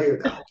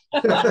hear that.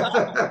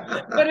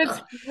 But it's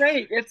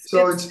great. It's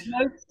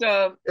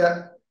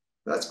yeah,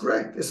 that's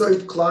great. So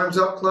it climbs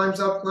up,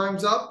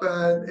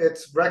 and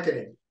it's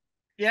reckoning.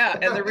 Yeah,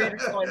 and the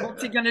reader's going,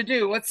 what's he going to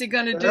do? What's he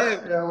going to do?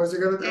 Yeah, what's he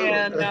going to do?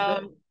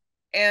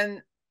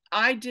 And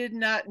I did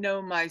not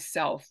know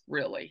myself,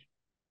 really.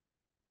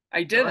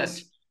 I didn't.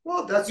 Nice.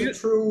 Well, that's a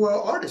true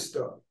artist,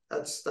 though.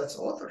 That's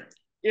author.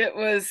 It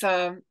was.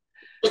 I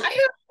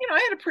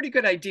had a pretty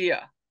good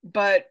idea,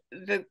 but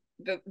there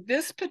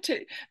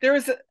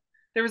was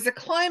a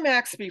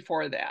climax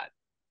before that.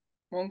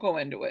 Won't go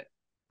into it,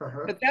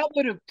 but that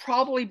would have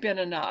probably been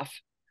enough.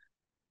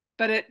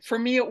 But for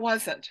me, it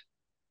wasn't.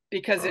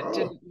 because it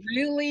didn't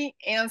really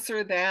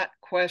answer that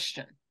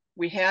question.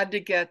 We had to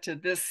get to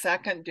this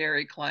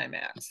secondary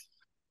climax.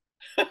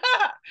 So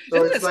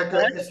it's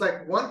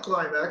like one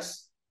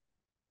climax.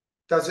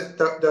 Does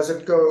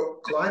it go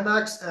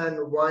climax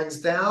and winds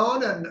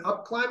down and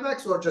up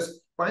climax, or just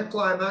one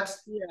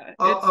climax, yeah,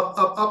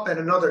 up and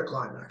another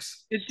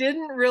climax? It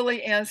didn't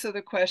really answer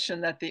the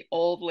question that the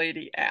old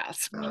lady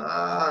asked.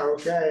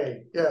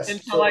 Okay. Yes.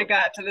 Until I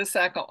got to the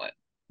second one.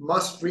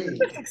 Must read.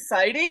 This is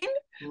exciting.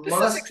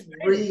 Must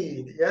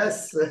read.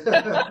 Yes.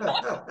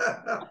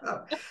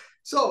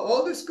 So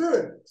all this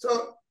good.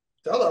 So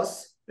tell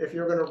us if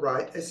you're going to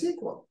write a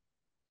sequel.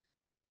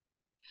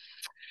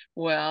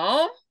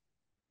 Well,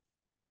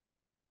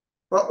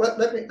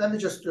 let me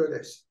just do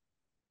this.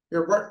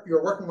 You're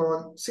working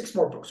on 6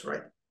 more books,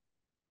 right?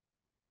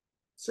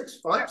 6,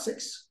 5,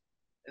 6.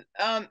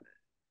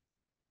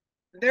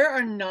 There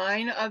are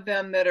 9 of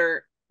them that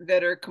are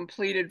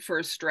completed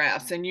first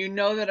drafts, and you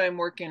know that I'm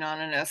working on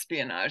an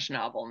espionage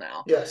novel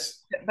now.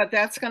 Yes. But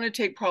that's going to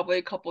take probably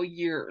a couple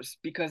years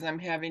because I'm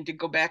having to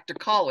go back to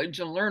college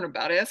and learn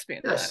about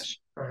espionage.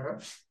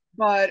 Yes.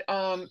 But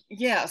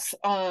yes,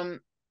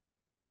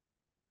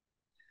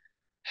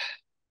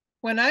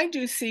 when I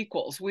do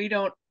sequels,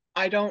 let's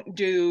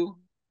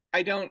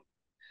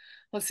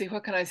see,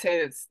 what can I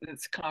say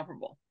that's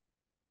comparable?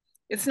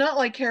 It's not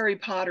like Harry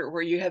Potter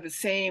where you have the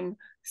same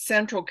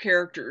central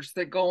characters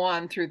that go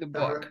on through the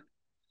book.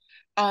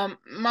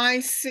 My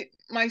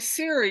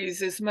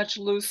series is much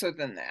looser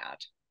than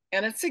that.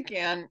 And it's,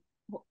 again,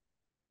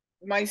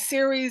 my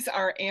series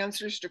are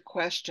answers to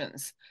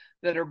questions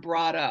that are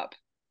brought up.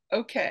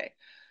 Okay.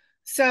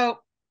 So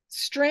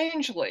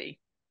strangely,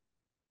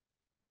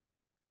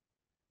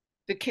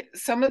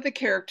 some of the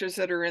characters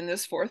that are in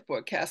this 4th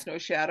book, Cast No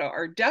Shadow,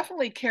 are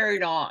definitely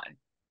carried on.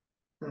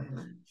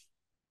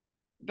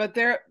 But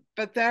their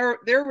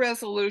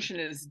resolution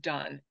is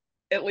done,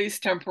 at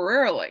least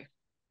temporarily.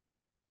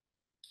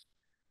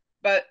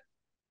 But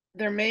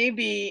there may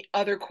be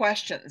other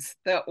questions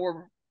that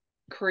were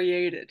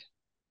created.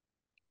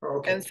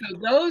 Okay. And so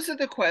those are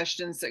the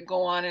questions that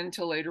go on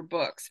into later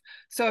books.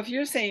 So if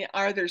you're saying,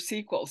 are there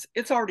sequels?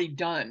 It's already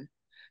done.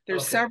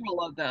 There's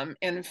several of them.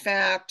 And in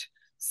fact,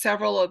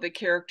 several of the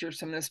characters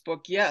from this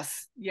book,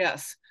 yes,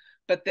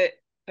 but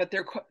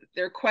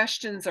their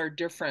questions are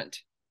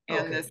different.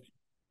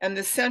 And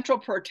the central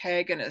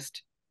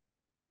protagonist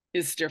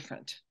is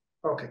different.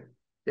 Okay.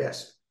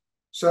 Yes.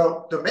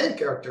 So the main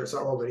characters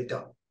are already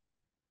done.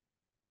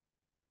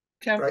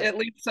 Right? At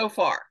least so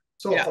far.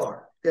 So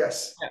far,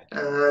 yes.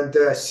 And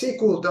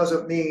sequel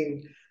doesn't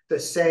mean the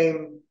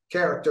same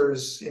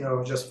characters,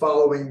 just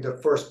following the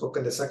 1st book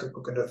and the 2nd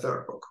book and the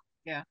 3rd book.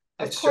 Yeah.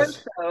 Of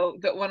course, though,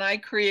 that when I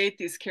create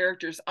these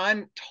characters,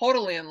 I'm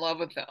totally in love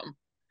with them,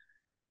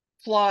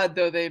 flawed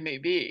though they may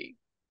be.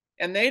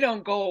 And they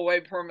don't go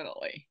away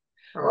permanently.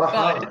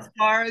 But as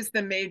far as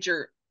the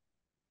major,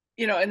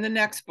 in the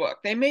next book,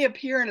 they may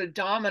appear in a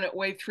dominant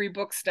way 3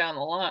 books down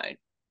the line.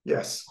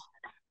 Yes.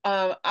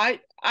 I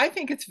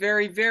think it's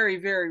very, very,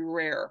 very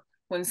rare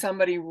when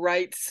somebody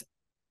writes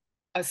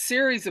a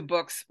series of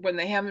books when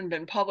they haven't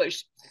been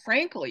published.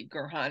 Frankly,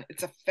 Gurhan,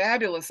 it's a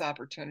fabulous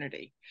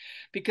opportunity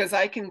because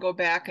I can go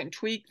back and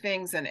tweak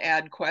things and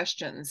add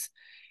questions.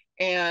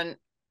 And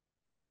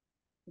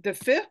the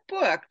 5th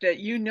book that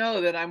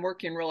that I'm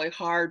working really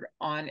hard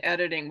on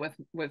editing with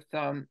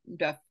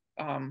Beth,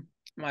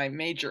 my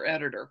major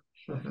editor,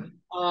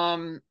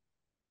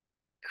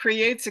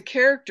 creates a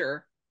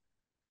character.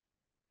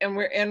 And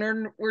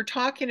we're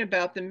talking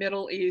about the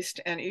Middle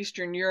East and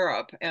Eastern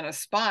Europe and a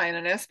spy and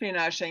an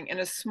espionage thing in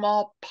a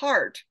small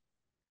part.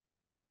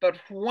 But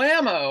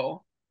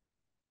whammo,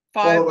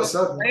 5 books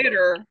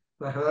later,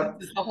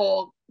 this is the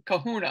whole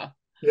kahuna.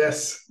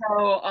 Yes.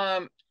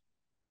 So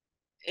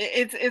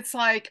it's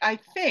like, I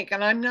think,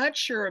 and I'm not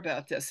sure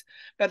about this,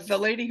 but the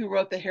lady who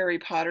wrote the Harry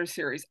Potter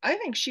series, I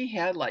think she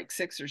had like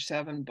 6 or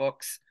 7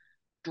 books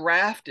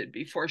drafted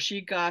before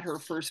she got her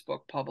 1st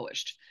book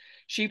published.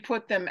 She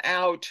put them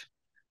out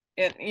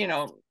and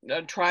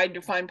tried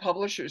to find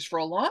publishers for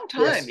a long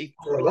time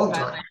before it was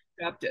finally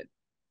accepted.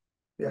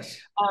 Yes.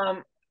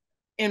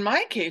 In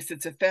my case,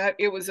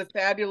 it was a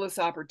fabulous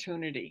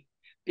opportunity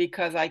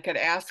because I could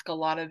ask a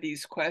lot of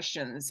these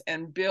questions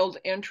and build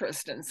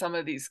interest in some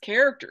of these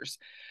characters.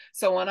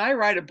 So when I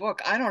write a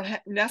book, I don't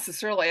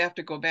necessarily have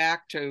to go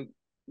back to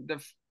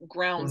the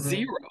ground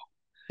zero.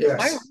 Yes.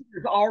 My work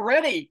is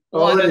already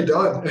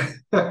done.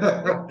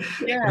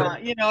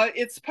 Yeah,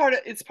 it's part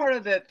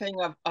of the thing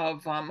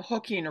of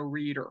hooking a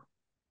reader.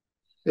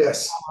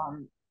 Yes.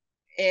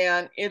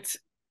 And it's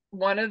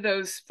one of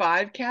those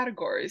 5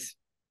 categories.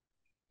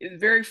 The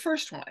very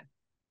first one,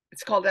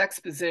 it's called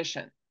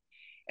exposition.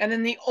 And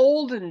in the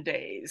olden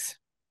days,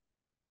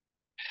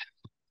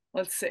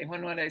 let's see,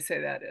 when would I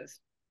say that is?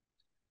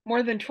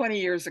 More than 20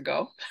 years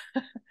ago.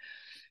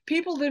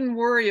 People didn't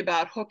worry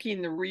about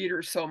hooking the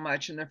reader so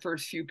much in the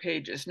first few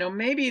pages. No,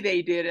 maybe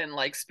they did in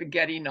like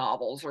spaghetti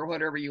novels or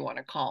whatever you want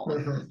to call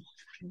them.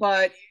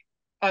 But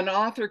an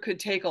author could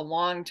take a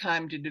long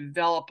time to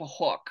develop a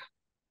hook.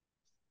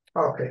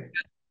 Okay.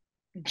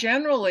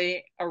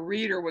 generally a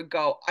reader would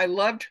go, I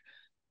loved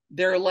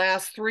their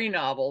last 3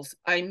 novels.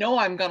 I know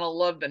I'm going to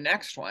love the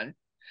next one.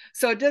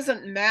 So it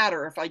doesn't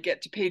matter if I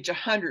get to page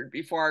 100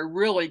 before I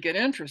really get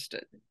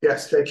interested.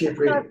 Yes, they keep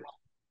reading.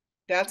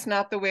 That's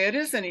not the way it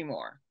is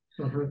anymore.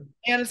 And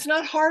it's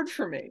not hard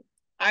for me.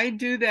 I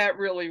do that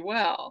really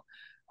well,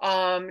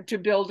 to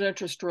build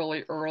interest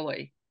really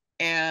early.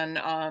 And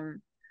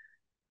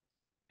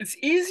it's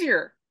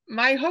easier.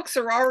 My hooks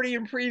are already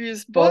in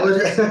previous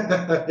books.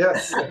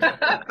 Yes.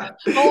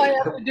 All I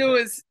have to do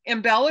is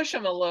embellish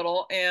them a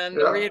little, and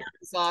the reader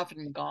is off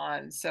and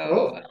gone.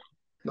 So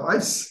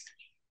nice.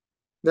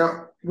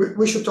 Now,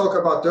 we should talk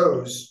about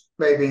those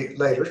maybe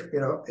later,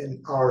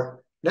 in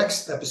our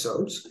next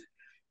episodes,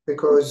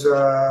 because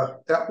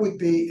that would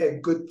be a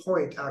good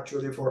point,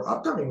 actually, for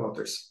upcoming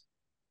authors.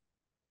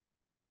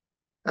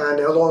 And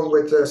along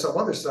with some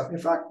other stuff. In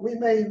fact, we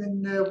may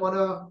even want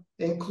to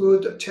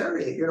include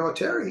Terry.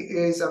 Terry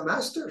is a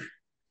master.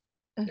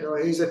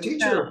 He's a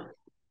teacher.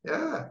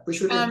 Yeah, we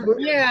should include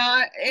him.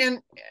 Yeah,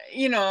 and,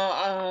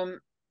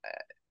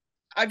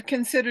 I've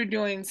considered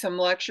doing some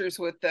lectures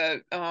with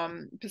the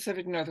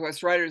Pacific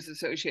Northwest Writers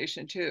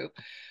Association too.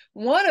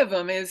 One of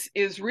them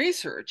is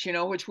research,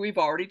 which we've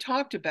already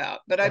talked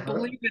about, but I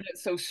believe in it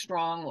so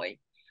strongly.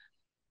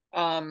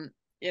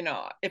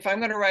 If I'm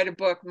going to write a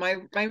book,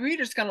 my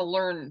reader's going to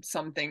learn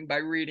something by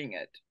reading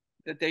it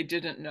that they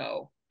didn't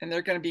know, and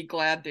they're going to be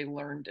glad they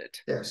learned it.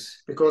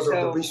 Yes, because of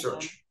the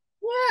research.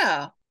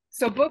 Yeah.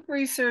 So book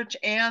research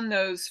and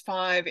those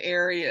 5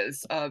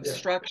 areas of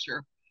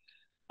structure.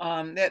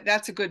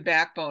 That's a good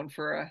backbone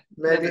for a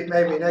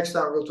maybe next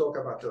time we'll talk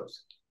about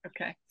those.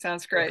 Okay,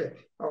 sounds great. Okay.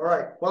 All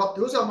right. Well,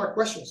 those are my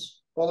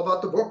questions all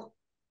about the book.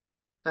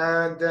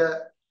 And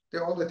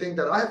the only thing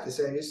that I have to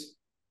say is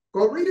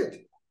go read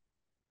it.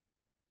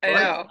 I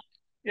know.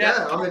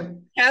 Yeah. I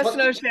mean, cast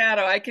no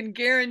shadow. I can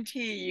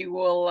guarantee you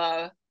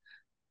will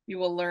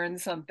learn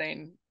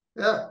something.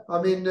 Yeah.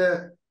 I mean,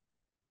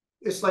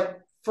 it's like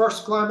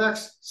first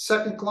climax,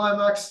 second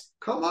climax.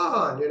 Come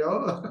on,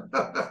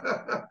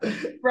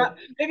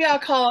 Maybe I'll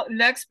call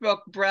next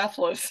book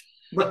Breathless.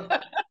 Well,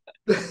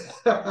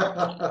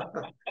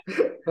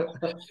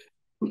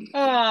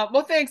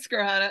 thanks,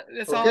 Gerhana.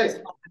 It's always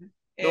fun.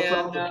 No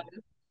problem.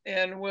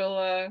 And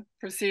we'll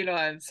proceed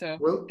on. So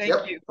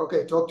thank you.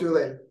 Okay, talk to you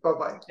later.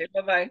 Bye-bye. Okay,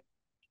 bye-bye.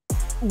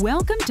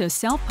 Welcome to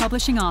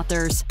Self-Publishing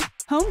Authors,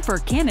 home for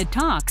candid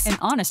talks and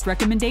honest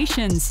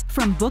recommendations,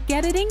 from book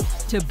editing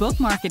to book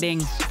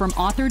marketing, from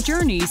author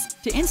journeys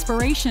to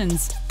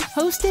inspirations.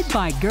 Hosted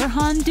by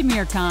Gerhan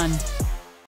Demirkan.